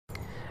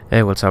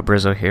Hey, what's up,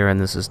 Rizzo here,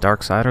 and this is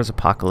Darksiders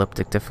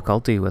Apocalyptic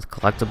difficulty with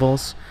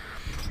collectibles.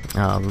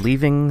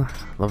 Leaving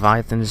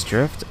Leviathan's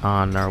Drift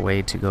on our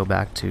way to go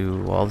back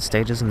to all the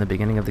stages in the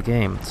beginning of the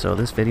game. So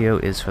this video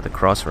is for the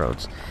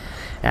Crossroads,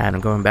 and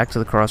I'm going back to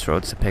the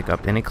Crossroads to pick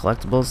up any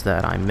collectibles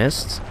that I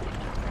missed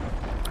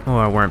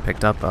or weren't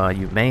picked up.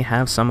 You may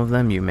have some of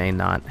them, you may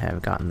not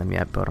have gotten them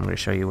yet, but I'm going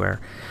to show you where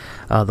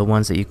the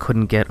ones that you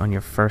couldn't get on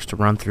your first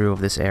run through of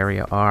this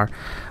area are.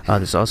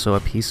 There's also a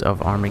piece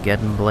of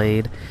Armageddon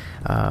blade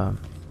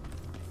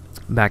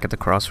back at the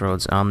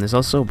Crossroads. There's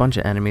also a bunch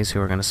of enemies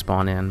who are going to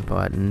spawn in,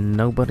 but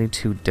nobody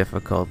too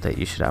difficult that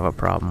you should have a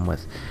problem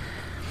with.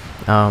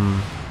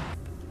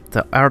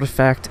 The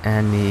artifact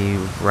and the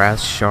wrath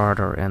shard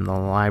are in the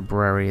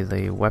library.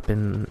 The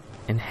weapon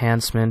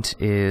enhancement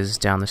is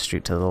down the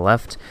street to the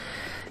left,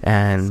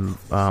 and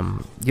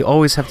you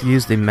always have to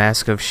use the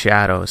Mask of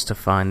Shadows to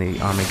find the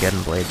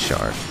Armageddon blade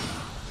shard.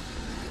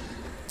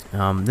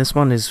 This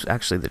one is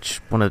actually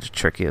one of the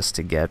trickiest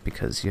to get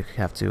because you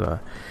have to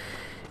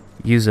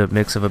use a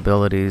mix of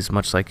abilities,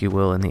 much like you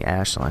will in the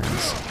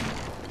Ashlands.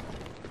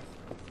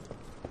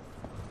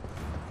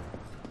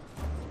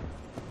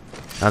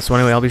 So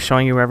anyway, I'll be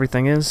showing you where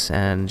everything is,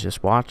 and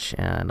just watch,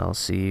 and I'll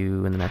see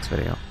you in the next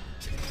video.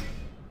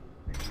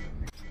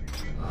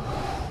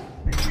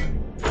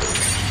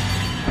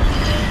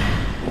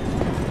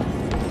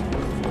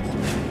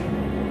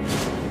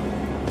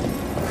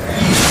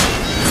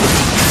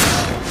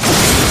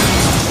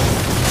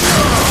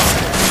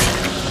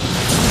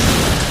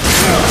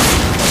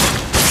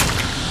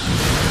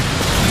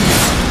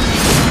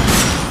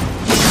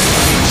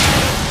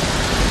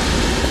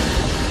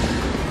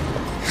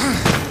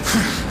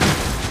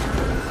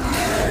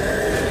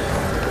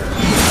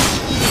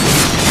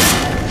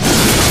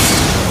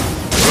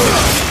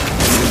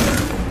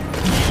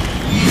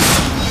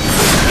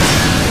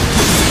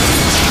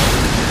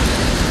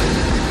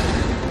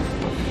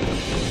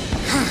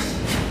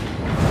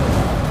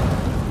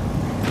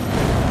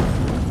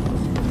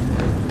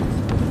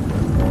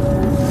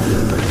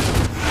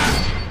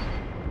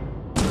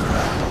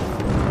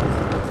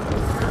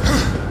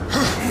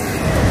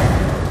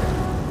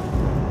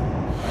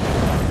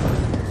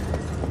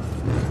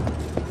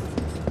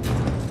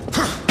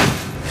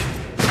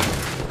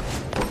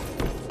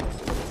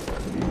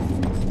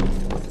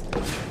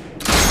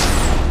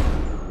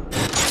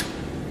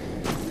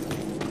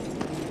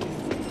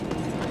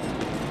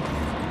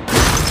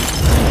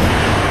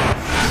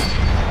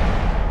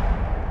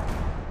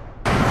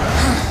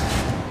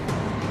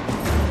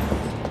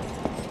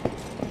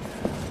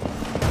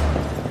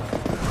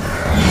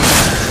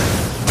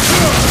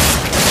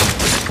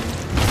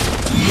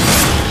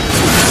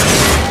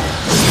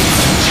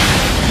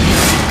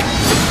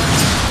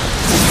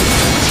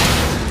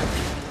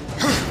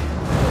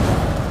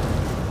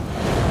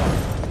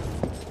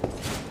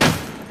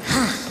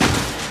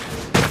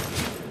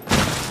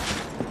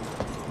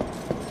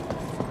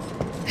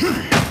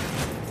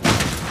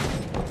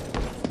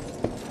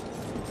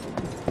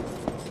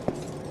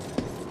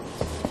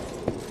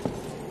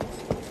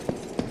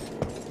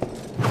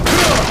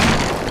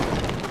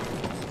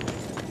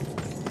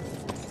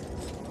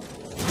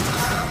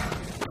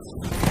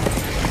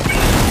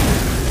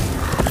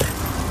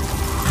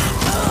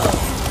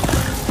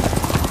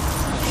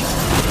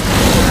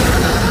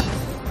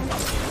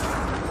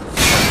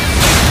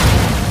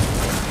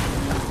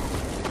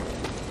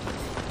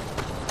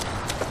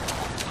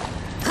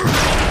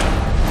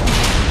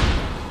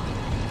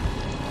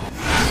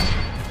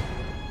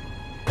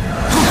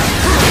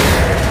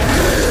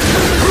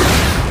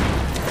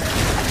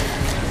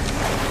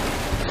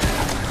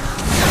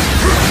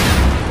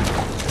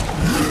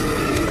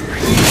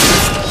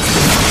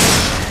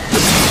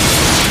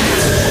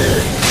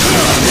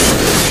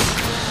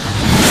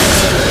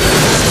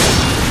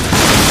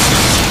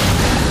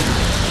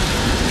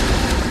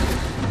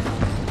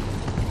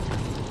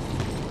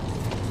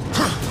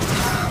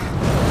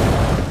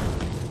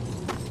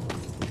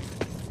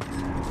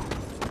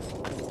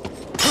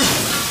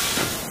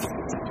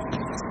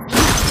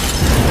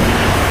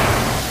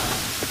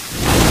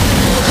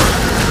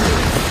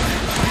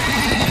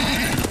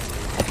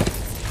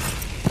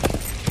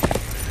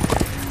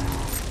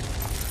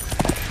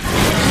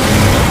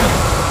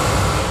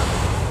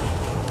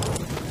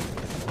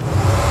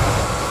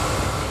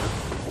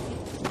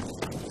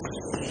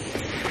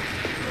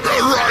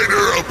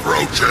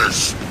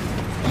 Approaches.